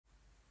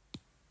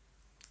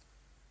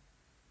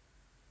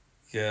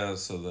Yeah,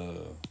 so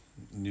the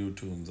new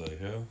tunes I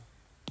hear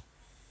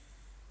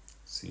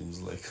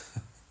seems like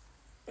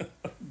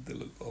they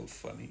look all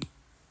funny.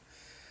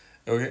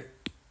 Okay,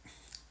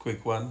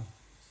 quick one.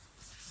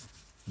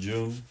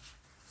 June,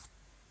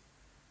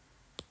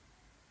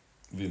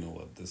 we know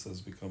what this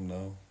has become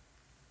now.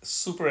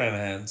 Super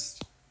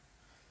enhanced.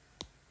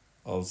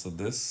 Also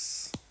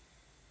this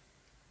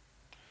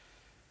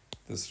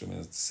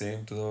remains the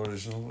same to the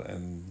original,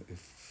 and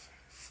if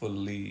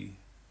fully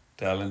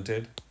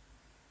talented,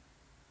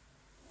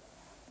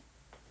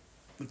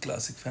 the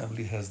classic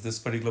family has this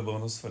particular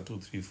bonus for 2,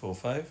 3, 4,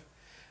 5,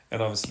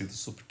 and obviously the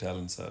super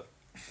talents are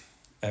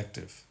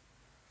active.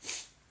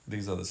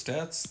 These are the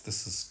stats.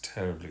 This is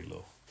terribly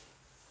low.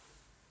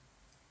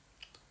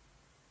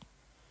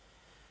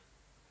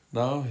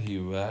 Now he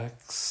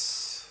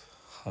whacks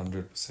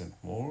 100%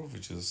 more,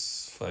 which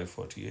is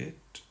 548.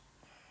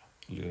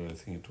 Earlier, I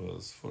think it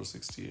was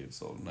 468,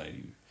 so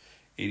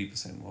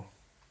 80% more.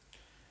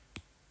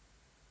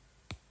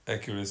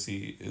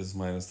 Accuracy is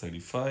minus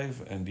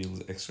 35 and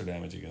deals extra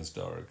damage against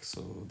dark,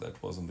 so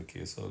that wasn't the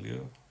case earlier.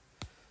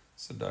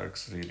 So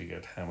darks really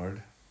get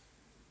hammered.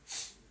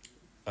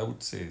 I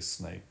would say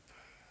snipe,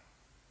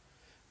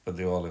 but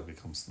they all have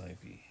become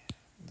snipey.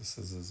 This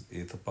is his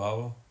Aether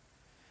Power.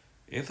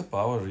 Aether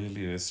Power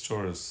really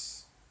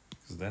restores,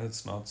 because then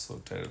it's not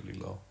so terribly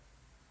low.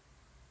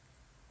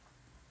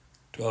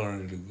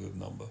 1200 is a good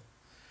number.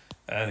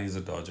 And he's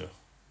a dodger.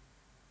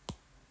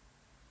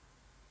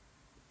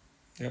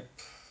 Yep.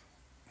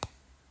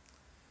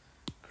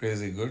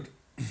 Crazy good.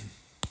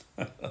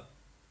 Oh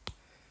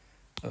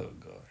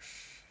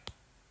gosh.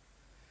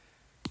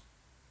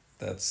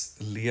 That's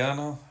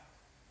Lianna,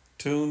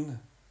 TooN.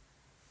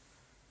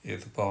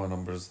 Aether Power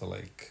numbers are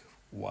like,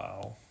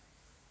 wow.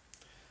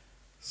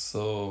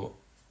 So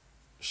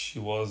she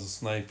was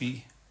a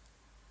snipey.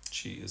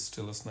 She is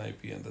still a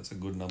snipey, and that's a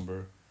good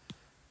number.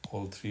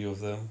 All three of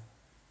them.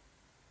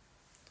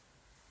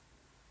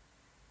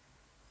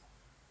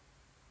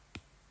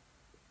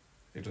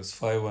 It was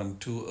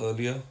 512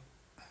 earlier.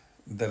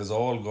 That has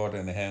all got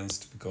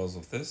enhanced because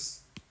of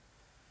this,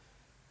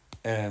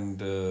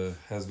 and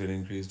has been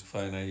increased to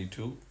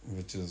 592,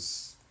 which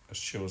is a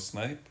sure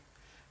snipe.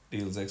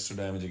 Deals extra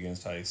damage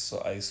against ice,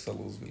 so ice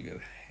fellows will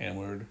get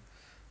hammered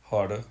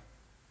harder.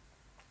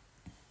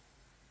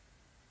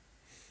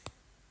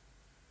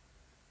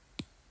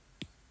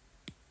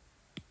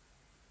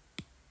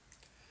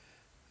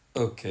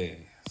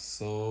 Okay,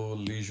 so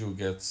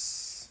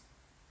Liju's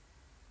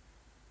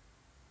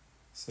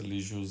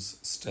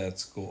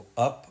stats go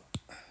up.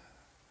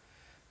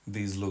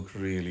 These look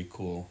really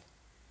cool.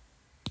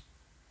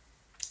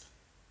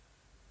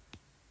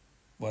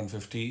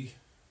 150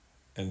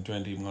 and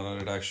 20 mana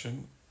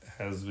reduction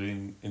has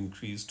been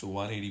increased to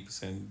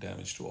 180%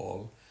 damage to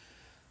all.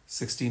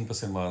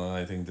 16% mana,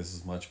 I think this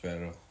is much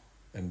better.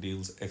 And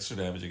deals extra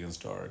damage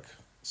against dark.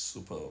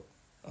 Superb.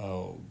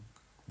 Oh,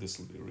 this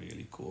will be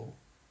really cool.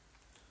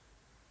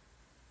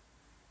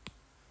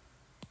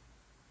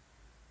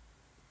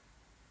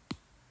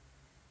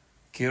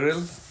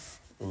 Kiril,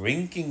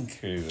 winking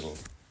Kiril.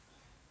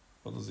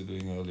 What was he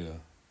doing earlier?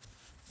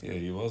 Yeah,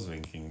 he was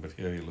winking, but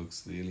here he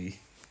looks really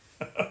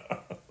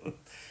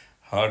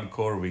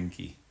hardcore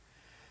winky.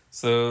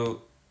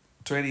 So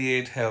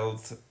 28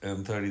 health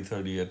and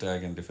 30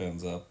 attack and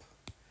defense up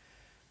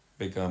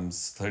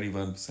becomes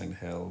 31%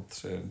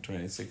 health and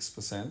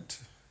 26%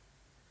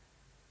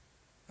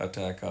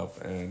 attack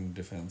up and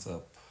defense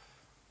up.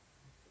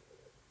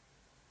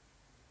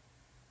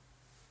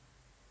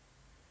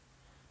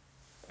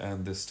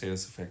 And this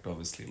status effect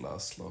obviously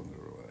lasts longer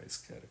over ice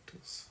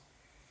characters.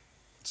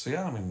 So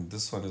yeah, I mean,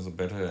 this one is a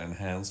better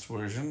enhanced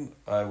version.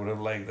 I would have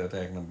liked the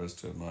attack numbers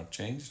to have not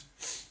changed,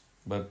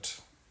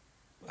 but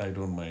I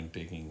don't mind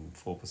taking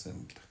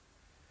 4%,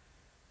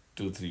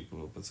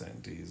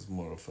 2-3%. He's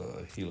more of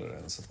a healer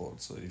and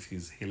support, so if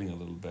he's healing a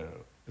little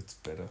better, it's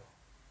better.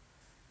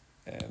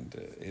 And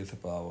Aether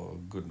Power,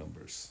 good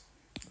numbers,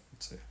 I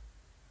would say.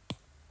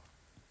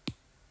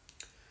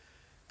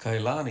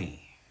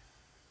 Kailani.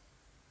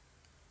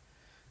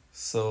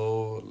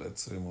 So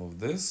let's remove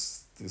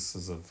this. This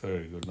is a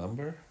very good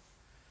number.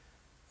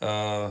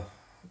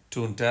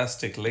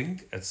 Toontastic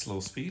Link at slow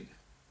speed.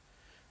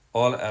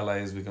 All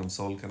allies become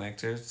soul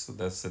connected, so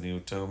that's the new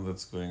term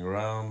that's going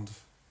around.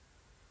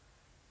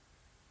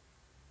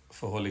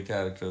 For holy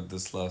character,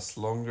 this lasts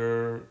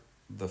longer.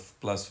 The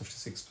plus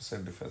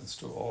 56% defense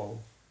to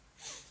all.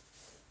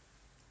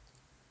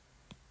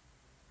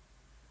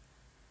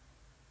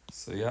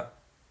 So yeah,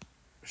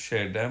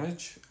 shared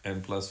damage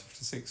and plus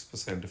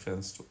 56%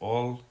 defense to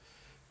all.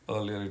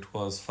 Earlier it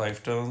was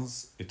 5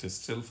 turns, it is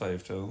still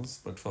 5 turns,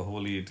 but for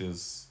holy it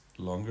is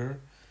longer.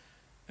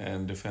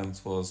 And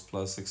defense was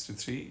plus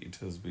 63, it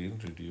has been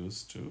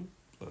reduced to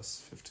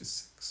plus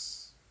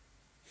 56.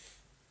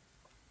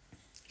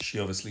 She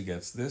obviously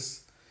gets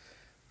this,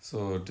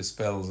 so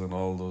dispels and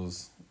all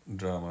those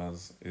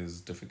dramas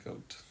is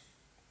difficult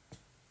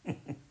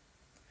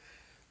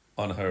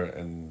on her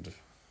end.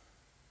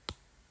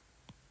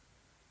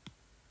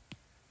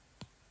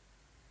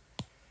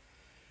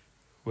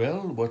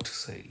 Well, what to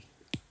say?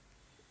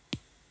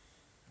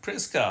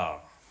 Prisca.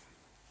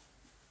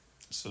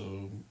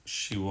 So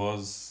she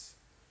was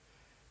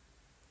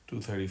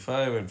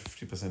 235 and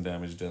 50%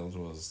 damage dealt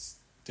was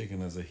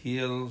taken as a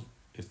heal.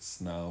 It's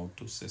now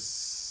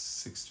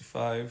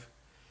 265.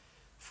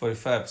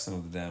 45%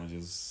 of the damage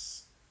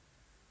is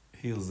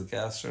heals the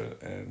caster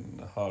and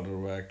a harder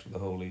whack to the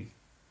holy.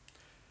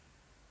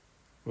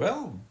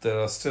 Well, there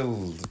are still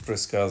the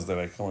Priscas that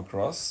I come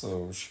across,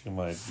 so she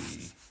might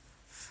be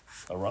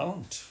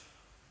around.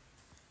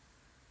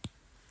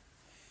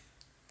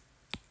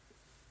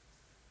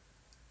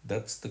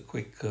 That's the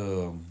quick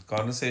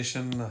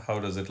conversation. How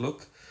does it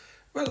look?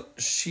 Well,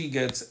 she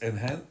gets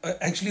enhanced.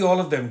 Actually, all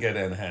of them get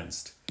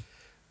enhanced.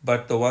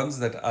 But the ones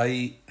that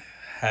I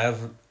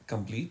have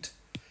complete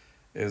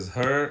is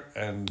her,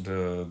 and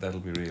that'll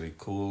be really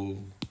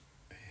cool.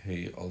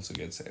 He also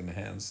gets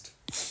enhanced.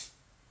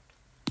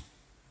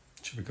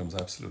 She becomes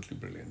absolutely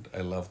brilliant.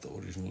 I love the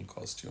original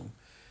costume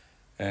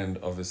and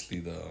obviously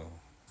the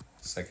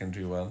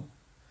secondary one.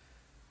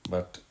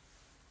 But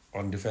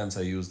on defense,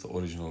 I use the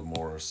original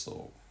more,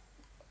 so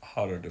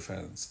harder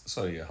defense,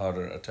 sorry,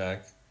 harder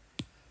attack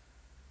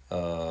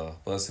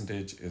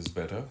percentage is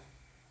better.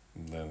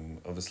 And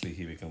then obviously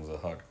he becomes a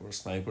hardcore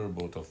sniper,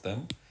 both of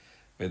them,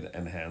 with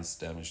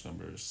enhanced damage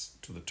numbers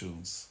to the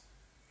TooNs.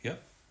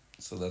 Yep,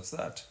 so that's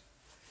that.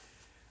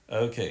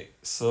 Okay,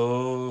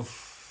 so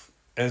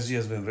SG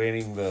has been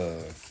raining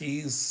the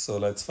keys, so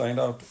let's find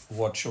out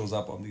what shows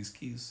up on these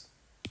keys.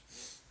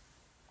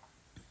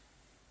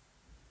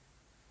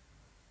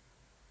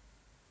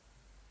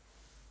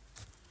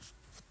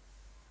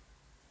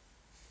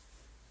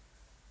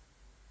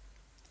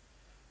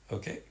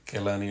 Okay,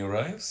 Kailani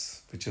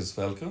arrives, which is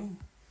welcome.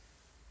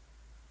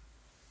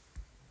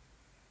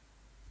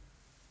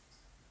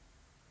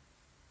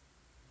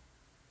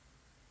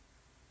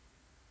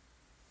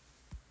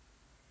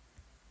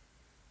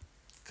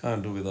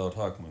 Can't do without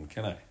Hawkman,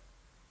 can I?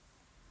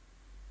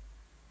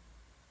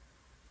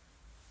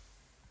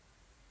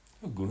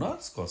 Oh,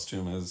 Gunnar's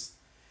costume is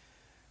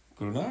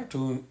Gunnar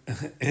TooN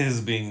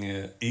is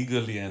being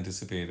eagerly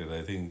anticipated.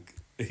 I think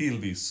he'll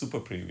be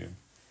super premium.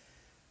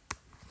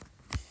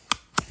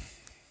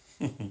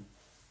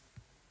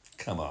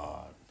 Come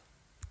on.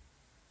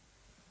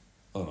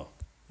 Oh no,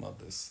 not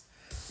this.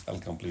 I'll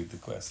complete the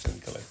quest and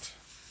collect.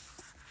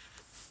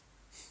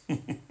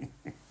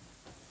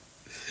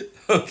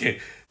 Okay,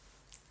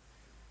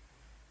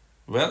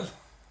 well,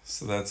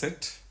 so that's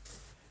it.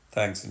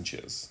 Thanks and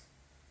cheers.